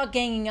were they all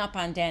ganging up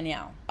on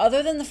Danielle?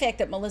 Other than the fact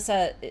that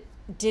Melissa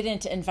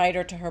didn't invite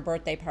her to her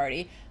birthday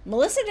party.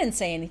 Melissa didn't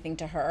say anything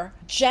to her.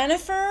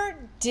 Jennifer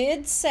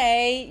did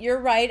say, you're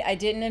right, I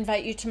didn't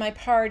invite you to my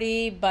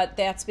party, but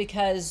that's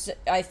because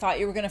I thought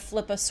you were going to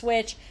flip a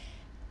switch.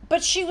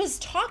 But she was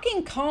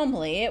talking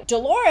calmly.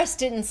 Dolores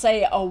didn't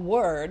say a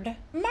word.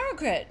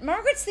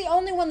 Margaret's the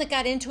only one that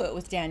got into it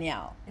with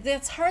Danielle.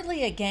 That's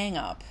hardly a gang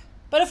up.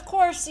 But of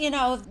course, you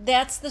know,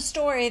 that's the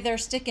story they're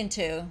sticking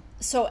to.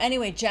 So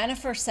anyway,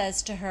 Jennifer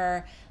says to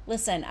her,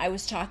 listen, I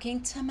was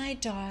talking to my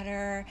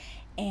daughter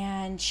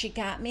and she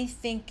got me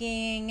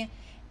thinking,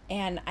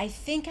 and I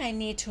think I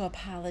need to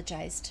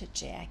apologize to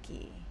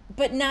Jackie.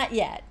 But not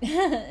yet.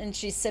 And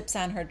she sips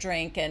on her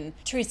drink, and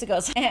Teresa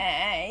goes,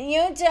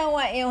 you do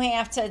what you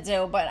have to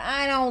do, but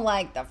I don't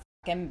like the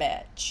fucking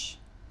bitch.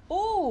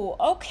 Ooh,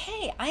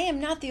 okay. I am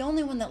not the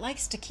only one that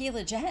likes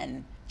Tequila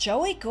Jen.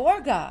 Joey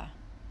Gorga.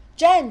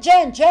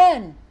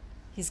 Jen.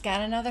 He's got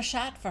another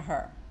shot for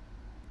her.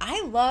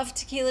 I love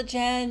Tequila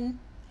Jen,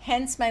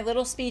 hence my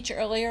little speech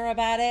earlier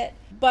about it.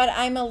 But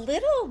I'm a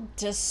little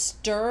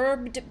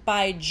disturbed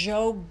by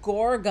Joe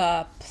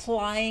Gorga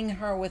plying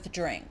her with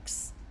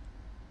drinks.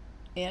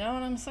 You know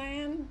what I'm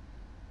saying?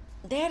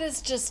 That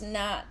is just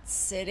not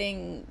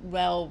sitting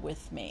well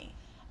with me.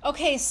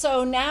 Okay,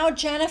 so now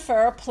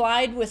Jennifer,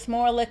 plied with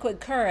more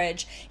liquid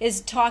courage, is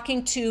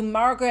talking to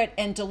Margaret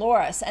and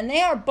Dolores. And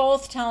they are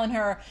both telling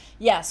her,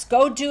 yes,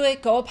 go do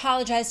it. Go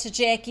apologize to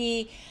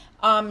Jackie.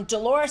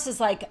 Dolores is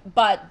like,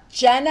 but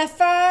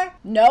Jennifer,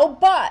 no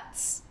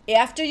buts.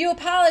 After you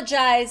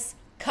apologize,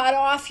 cut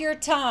off your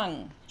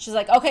tongue. She's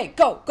like, okay,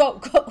 go.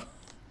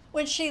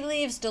 When she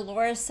leaves,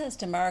 Dolores says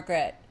to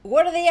Margaret,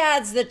 what are the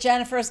odds that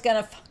Jennifer's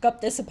gonna fuck up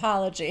this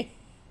apology?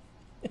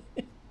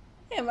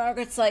 And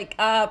Margaret's like,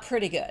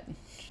 pretty good.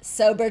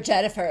 Sober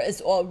Jennifer is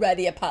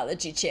already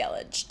apology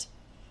challenged.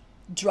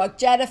 Drunk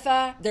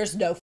Jennifer, there's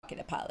no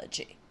fucking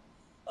apology.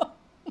 Oh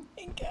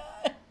my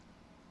God.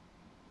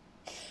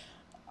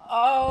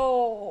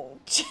 Oh,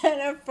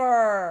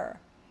 Jennifer.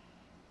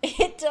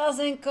 It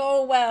doesn't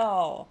go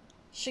well.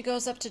 She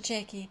goes up to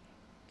Jackie.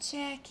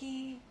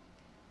 Jackie,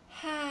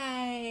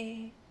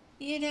 hi.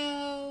 You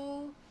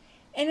know.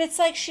 And it's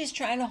like she's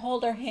trying to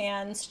hold her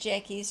hands.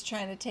 Jackie's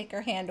trying to take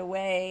her hand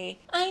away.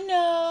 I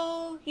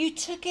know you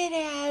took it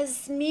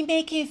as me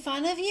making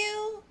fun of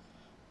you,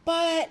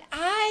 but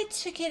I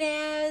took it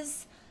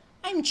as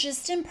I'm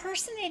just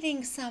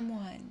impersonating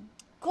someone.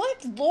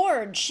 Good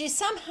Lord, she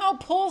somehow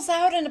pulls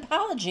out an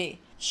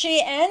apology.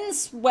 She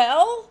ends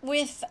well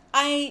with,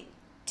 I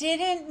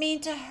didn't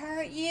mean to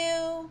hurt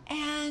you,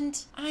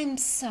 and I'm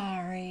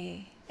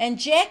sorry. And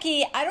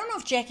Jackie, I don't know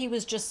if Jackie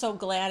was just so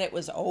glad it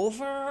was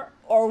over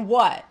or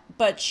what,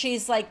 but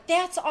she's like,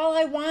 that's all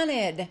I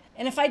wanted.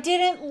 And if I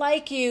didn't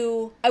like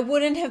you, I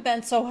wouldn't have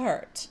been so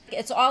hurt.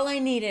 It's all I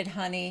needed,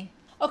 honey.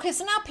 Okay,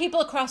 so now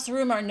people across the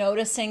room are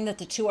noticing that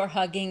the two are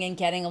hugging and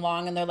getting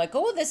along, and they're like,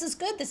 oh, this is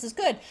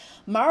good.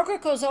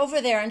 Margaret goes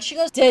over there and she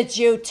goes, did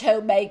you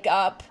two make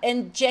up?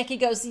 And Jackie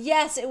goes,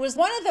 yes, it was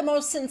one of the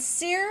most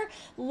sincere,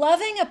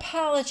 loving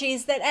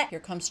apologies that...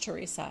 Here comes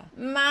Teresa.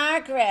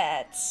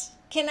 Margaret,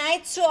 can I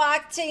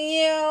talk to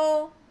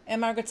you? And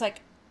Margaret's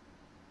like,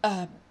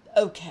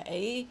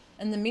 okay.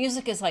 And the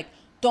music is like,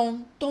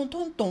 don, don,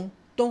 don, don,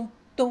 don,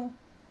 don,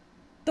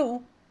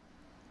 don.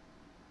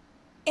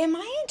 Am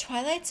I in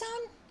Twilight Zone?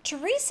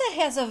 Teresa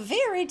has a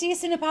very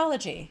decent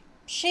apology.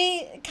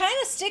 She kind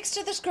of sticks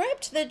to the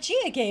script that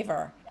Gia gave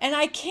her, and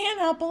I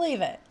cannot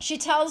believe it. She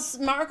tells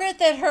Margaret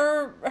that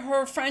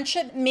her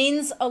friendship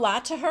means a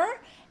lot to her,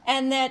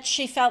 and that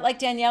she felt like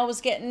Danielle was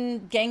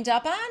getting ganged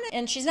up on,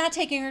 and she's not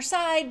taking her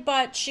side,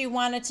 but she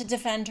wanted to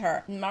defend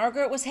her.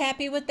 Margaret was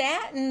happy with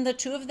that, and the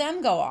two of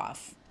them go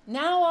off.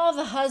 Now all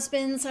the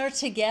husbands are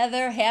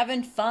together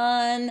having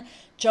fun.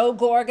 Joe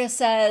Gorga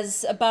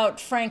says about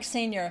Frank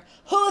Sr.,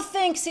 who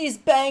thinks he's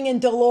banging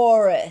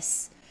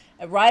Dolores?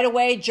 Right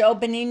away, Joe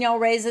Benigno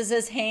raises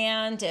his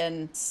hand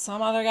and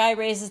some other guy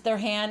raises their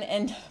hand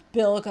and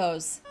Bill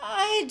goes,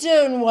 I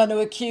don't want to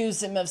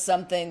accuse him of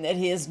something that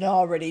he isn't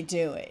already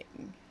doing.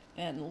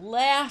 And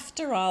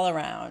laughter all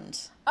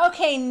around.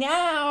 Okay,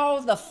 now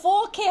the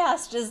full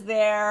cast is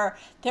there.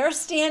 They're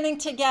standing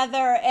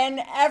together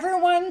and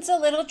everyone's a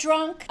little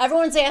drunk.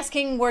 Everyone's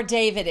asking where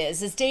David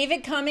is. Is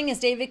David coming? Is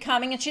David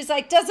coming? And she's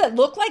like, does it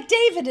look like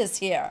David is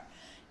here?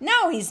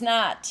 No, he's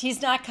not.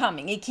 He's not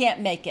coming. He can't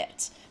make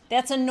it.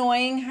 That's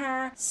annoying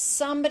her.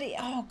 Somebody,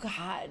 oh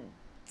God.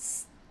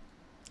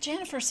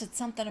 Jennifer said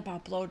something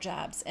about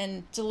blowjobs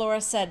and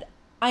Dolores said,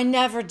 I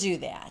never do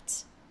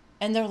that.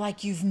 And they're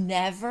like, you've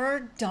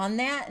never done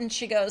that? And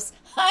she goes,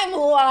 I'm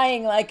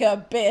lying like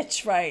a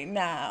bitch right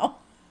now.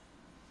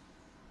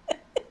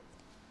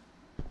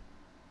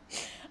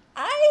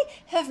 I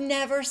have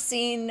never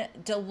seen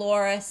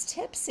Dolores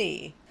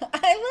tipsy. I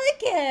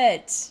like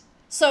it.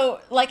 So,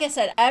 like I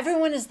said,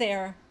 everyone is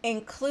there,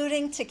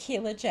 including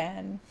Tequila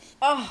Jen.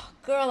 Oh,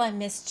 girl, I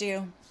missed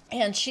you.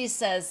 And she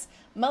says,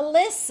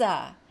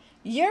 Melissa,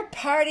 your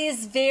party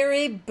is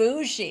very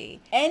bougie,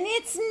 and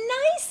it's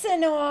nice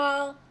and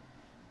all,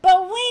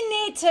 but we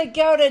need to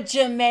go to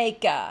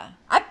Jamaica.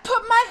 I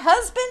put my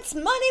husband's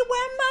money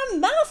where my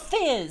mouth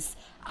is.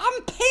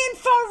 I'm paying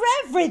for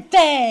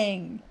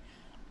everything.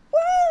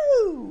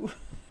 Woo!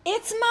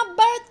 It's my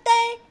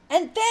birthday,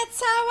 and that's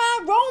how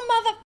I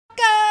roll,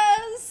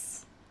 motherfuckers.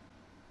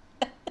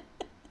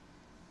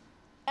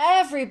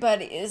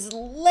 Everybody is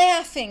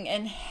laughing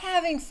and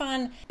having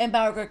fun. And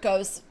Margaret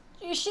goes,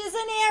 she's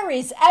an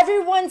Aries.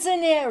 Everyone's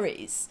an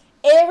Aries.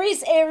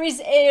 Aries,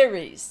 Aries,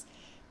 Aries.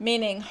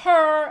 Meaning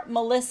her,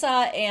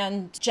 Melissa,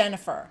 and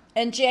Jennifer.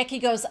 And Jackie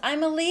goes,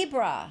 I'm a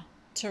Libra,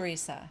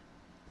 Teresa.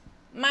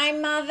 My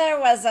mother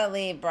was a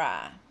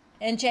Libra.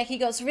 And Jackie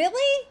goes,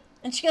 really?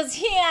 And she goes,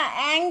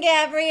 yeah, and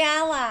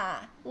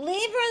Gabriella.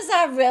 Libras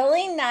are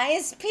really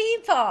nice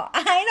people.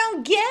 I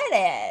don't get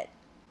it.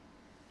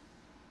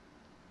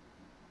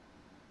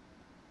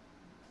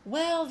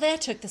 Well,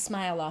 that took the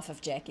smile off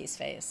of Jackie's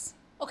face.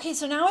 Okay,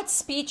 so now it's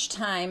speech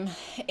time,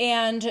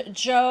 and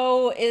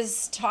Joe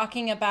is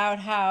talking about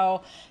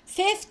how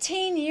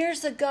 15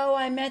 years ago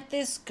I met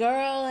this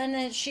girl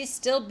and she's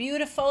still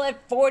beautiful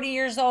at 40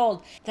 years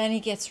old. Then he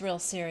gets real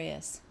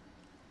serious.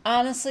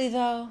 Honestly,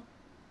 though,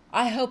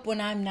 I hope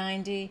when I'm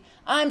 90,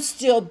 I'm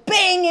still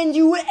banging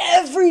you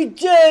every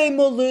day,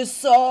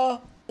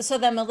 Melissa. So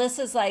then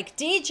Melissa's like,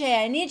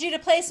 DJ, I need you to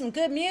play some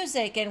good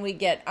music, and we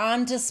get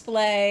On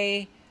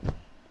Display.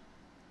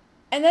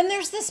 And then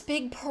there's this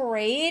big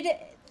parade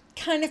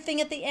kind of thing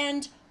at the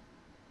end.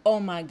 Oh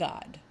my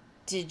God.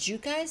 Did you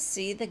guys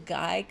see the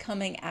guy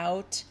coming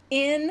out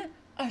in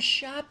a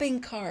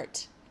shopping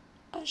cart?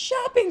 A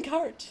shopping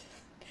cart.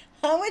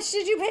 How much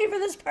did you pay for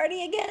this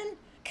party again?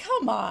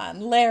 Come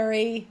on,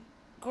 Larry.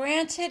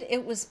 Granted,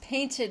 it was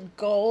painted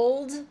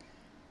gold,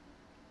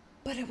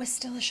 but it was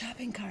still a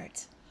shopping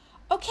cart.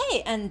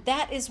 Okay, and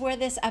that is where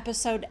this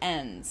episode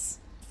ends.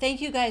 Thank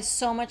you guys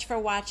so much for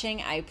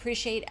watching. I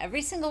appreciate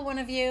every single one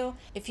of you.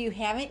 If you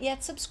haven't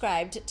yet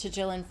subscribed to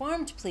Jill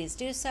Informed, please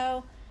do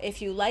so.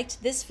 If you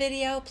liked this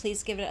video,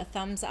 please give it a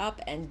thumbs up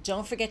and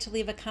don't forget to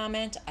leave a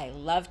comment. I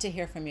love to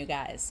hear from you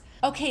guys.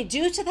 Okay,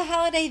 due to the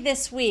holiday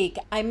this week,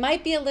 I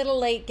might be a little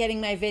late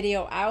getting my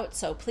video out,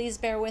 so please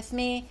bear with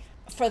me.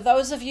 For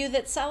those of you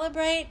that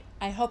celebrate,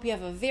 I hope you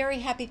have a very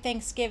happy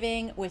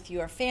Thanksgiving with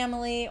your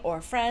family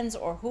or friends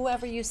or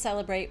whoever you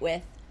celebrate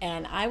with.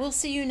 And I will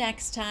see you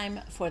next time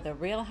for the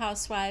Real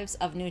Housewives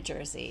of New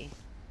Jersey.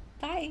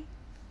 Bye.